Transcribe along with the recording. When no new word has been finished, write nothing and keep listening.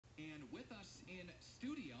With us in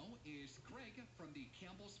studio is Craig from the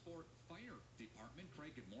Campbellsport Fire Department.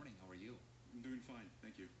 Craig, good morning. How are you? I'm doing fine,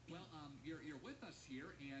 thank you. Well, you're with us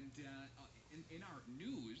here, and in our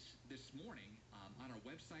news this morning on our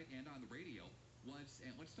website and on the radio was,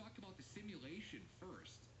 and let's talk about the simulation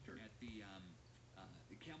first. Sure. At the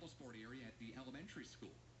Campbellsport area at the elementary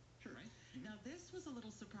school. Sure. Right? Mm-hmm. Now, this was a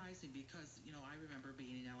little surprising because, I remember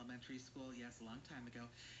being in elementary school, yes, a long time ago,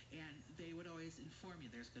 and they would always inform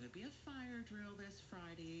you there's going to be a fire drill this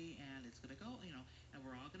Friday, and it's going to go, and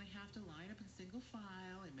we're all going to have to line up in single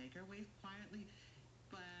file and make our way quietly.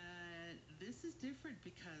 But this is different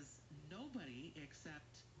because nobody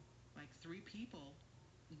except like 3 people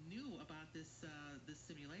knew about this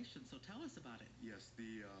simulation. So tell us about it. Yes,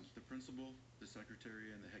 the principal, the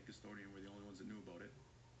secretary, and the head custodian were the only ones that knew about it.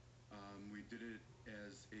 We did it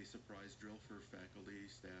as a surprise drill for faculty,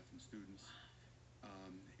 staff, and students.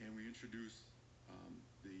 And we introduced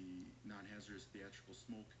the non-hazardous theatrical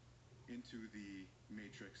smoke into the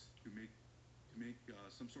matrix to make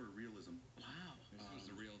some sort of realism. Wow. This was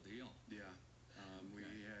the real deal. Yeah. Okay. We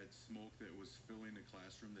had smoke that was filling the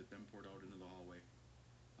classroom that then poured out into the hallway.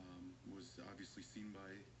 Was obviously seen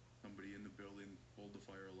by somebody in the building, pulled the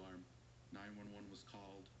fire alarm. 911 was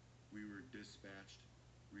called. We were dispatched,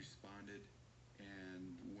 responded, and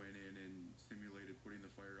went in and simulated putting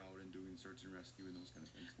the fire out and doing search and rescue and those kind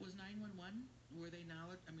of things. Was 911, were they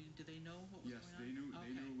knowledge? I mean, did they know what was Yes, going on?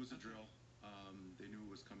 they knew it was a drill. They knew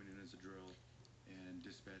it was coming in as a drill and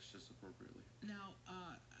dispatched us appropriately. Now,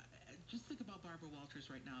 just think about Barbara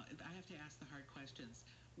Walters right now. I have to ask the hard questions.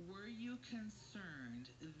 Were you concerned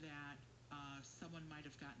that someone might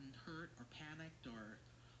have gotten hurt or panicked or...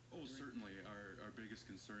 Oh, certainly. Our biggest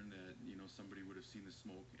concern that, somebody would have seen the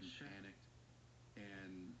smoke and Sure. panicked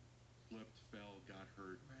and slipped, fell, got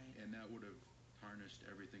hurt. Right. And that would have tarnished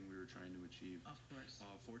everything we were trying to achieve. Of course.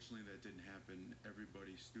 Fortunately, that didn't happen.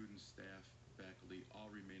 Everybody, students, staff, faculty, all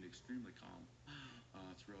remained extremely calm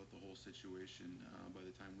throughout the whole situation. By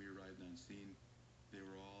the time we arrived on scene, they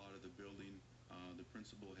were all out of the building. The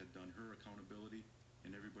principal had done her accountability,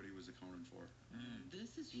 and everybody was accounted for.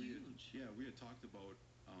 This is huge. We had talked about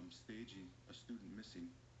staging a student missing.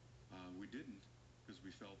 We didn't because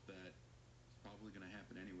we felt that it's probably going to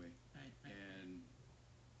happen anyway. Right. And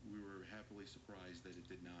we were happily surprised that it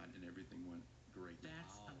did not, and everything went great.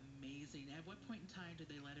 That's Wow. amazing. At what point in time did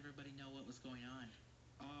they let everybody know what was going on?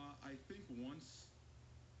 I think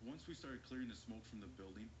once we started clearing the smoke from the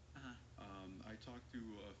building, I talked to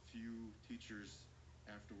a few teachers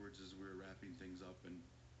afterwards as we were wrapping things up, and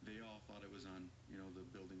they all thought it was on, the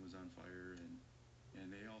building was on fire, and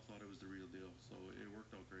they all thought it was the real deal. So it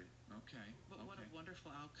worked out great. Okay. But what a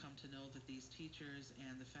wonderful outcome to know that these teachers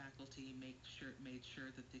and the faculty made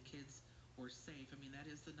sure that the kids were safe. I mean, that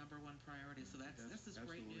is the #1 priority. So this is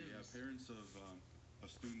great news. Yeah, parents of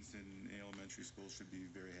students in elementary school should be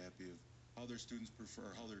very happy of how their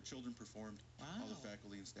how their children performed, how the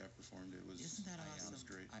faculty and staff performed. It was Isn't that awesome? It was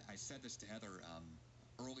great. I said this to Heather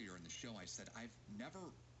earlier in the show. I said I've never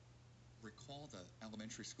recall the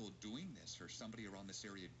elementary school doing this or somebody around this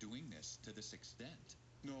area doing this to this extent.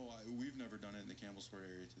 No, we've never done it in the Campbellsport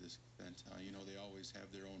area to this extent. They always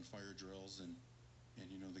have their own fire drills, and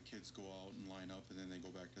the kids go out and line up, and then they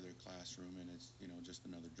go back to their classroom, and it's just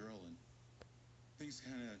another drill. And things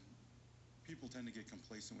people tend to get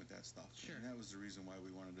complacent with that stuff. Sure. And that was the reason why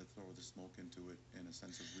we wanted to throw the smoke into it in a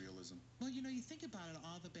sense of realism. Well, you think about it,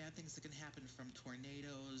 all the bad things that can happen from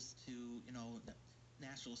tornadoes to,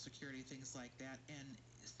 national security, things like that. And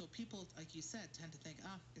so people, like you said, tend to think,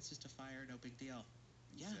 it's just a fire, no big deal.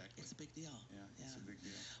 Yeah, Exactly. It's a big deal. Yeah, it's a big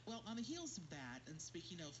deal. Well, on the heels of that, and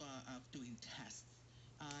speaking of doing tests,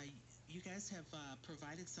 you guys have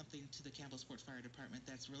provided something to the Campbellsport Fire Department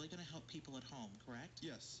that's really going to help people at home, correct?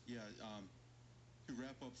 Yes, yeah. To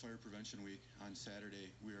wrap up Fire Prevention Week, on Saturday,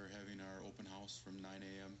 we are having our open house from 9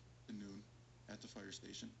 a.m. to noon at the fire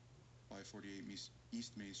station, 548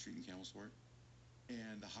 East Main Street in Campbellsport.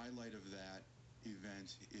 And the highlight of that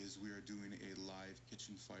event is we are doing a live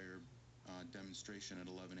kitchen fire demonstration at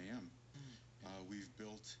 11 a.m. We've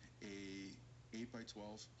built a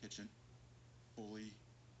 8x12 kitchen, fully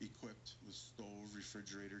equipped with stove,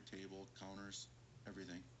 refrigerator, table, counters,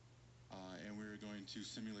 everything. And we're going to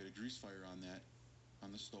simulate a grease fire on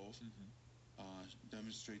the stove.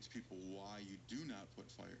 Demonstrate to people why you do not put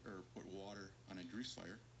water on a grease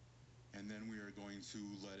fire. And then we are going to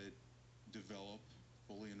let it develop,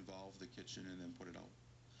 fully involve the kitchen, and then put it out.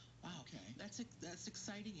 Wow, okay. That's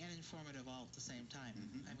exciting and informative all at the same time.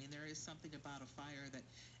 I mean, there is something about a fire that,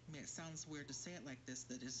 it sounds weird to say it like this,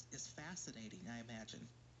 that is fascinating, I imagine.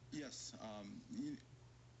 Yes,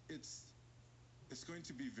 it's It's going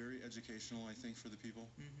to be very educational, I think, for the people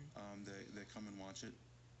that come and watch it.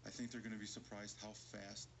 I think they're going to be surprised how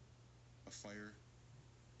fast a fire,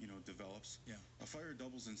 develops. Yeah. A fire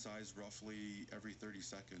doubles in size roughly every 30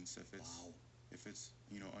 seconds if it's Wow.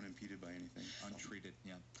 Unimpeded by anything. Untreated,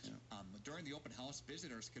 yeah. During the open house,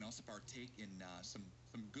 visitors can also partake in some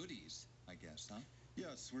goodies, I guess, huh?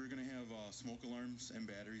 Yes, we're going to have smoke alarms and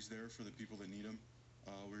batteries there for the people that need them.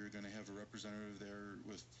 We're going to have a representative there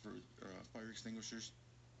for fire extinguishers,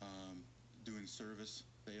 doing service,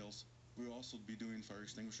 sales. We'll also be doing fire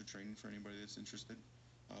extinguisher training for anybody that's interested.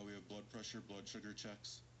 We have blood pressure, blood sugar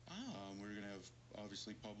checks. Oh. We're going to have,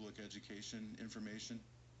 obviously, public education information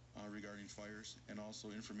regarding fires, and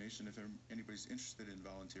also information if anybody's interested in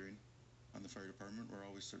volunteering on the fire department. We're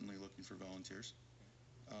always certainly looking for volunteers.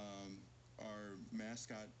 Our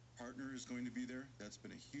mascot partner is going to be there. That's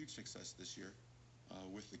been a huge success this year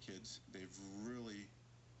with the kids. They've really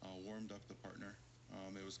warmed up the partner.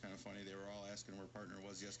 It was kind of funny. They were all asking where partner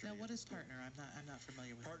was yesterday. Now, what is partner? I'm not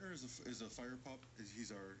familiar with. Partner is a fire pup.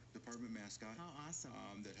 He's our department mascot. Oh, awesome.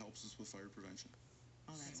 That helps us with fire prevention.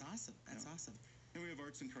 Oh, that's awesome. That's awesome. And we have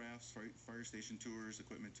arts and crafts, fire station tours,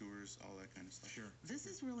 equipment tours, all that kind of stuff. Sure. This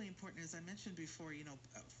is really important. As I mentioned before,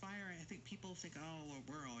 fire, I think people think, oh, well,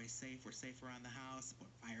 we're always safe. We're safe around the house.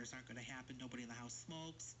 But fires aren't going to happen. Nobody in the house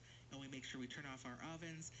smokes. And we make sure we turn off our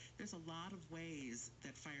ovens. There's a lot of ways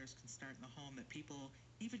that fires can start in the home that people,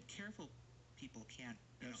 even careful people, can't.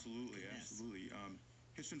 Absolutely, miss. absolutely.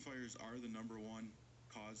 Kitchen fires are the #1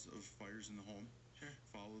 cause of fires in the home, Sure.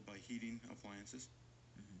 followed by heating appliances.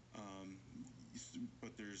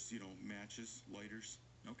 But there's, matches, lighters,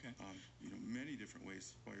 Okay. many different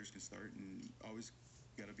ways fires can start, and always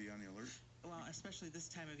got to be on the alert. Well, especially this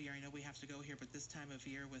time of year. I know we have to go here, but this time of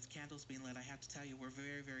year with candles being lit, I have to tell you, we're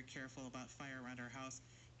very, very careful about fire around our house.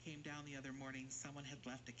 Came down the other morning, someone had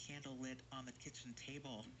left a candle lit on the kitchen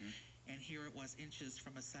table, and here it was inches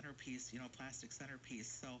from a centerpiece, plastic centerpiece.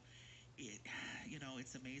 So,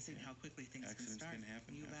 it's amazing how quickly things Accidents can start. can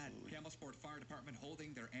happen, You bet. absolutely. Campbellsport Fire Department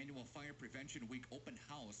holding their annual Fire Prevention Week open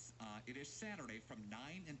house. It is Saturday from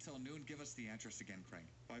 9 until noon. Give us the address again, Craig.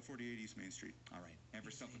 548 East Main Street. All right. Have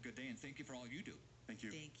yourself a good day, and thank you for all you do. Thank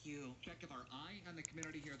you. Thank you. Check of our eye on the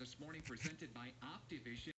community here this morning, presented by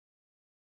Optivision.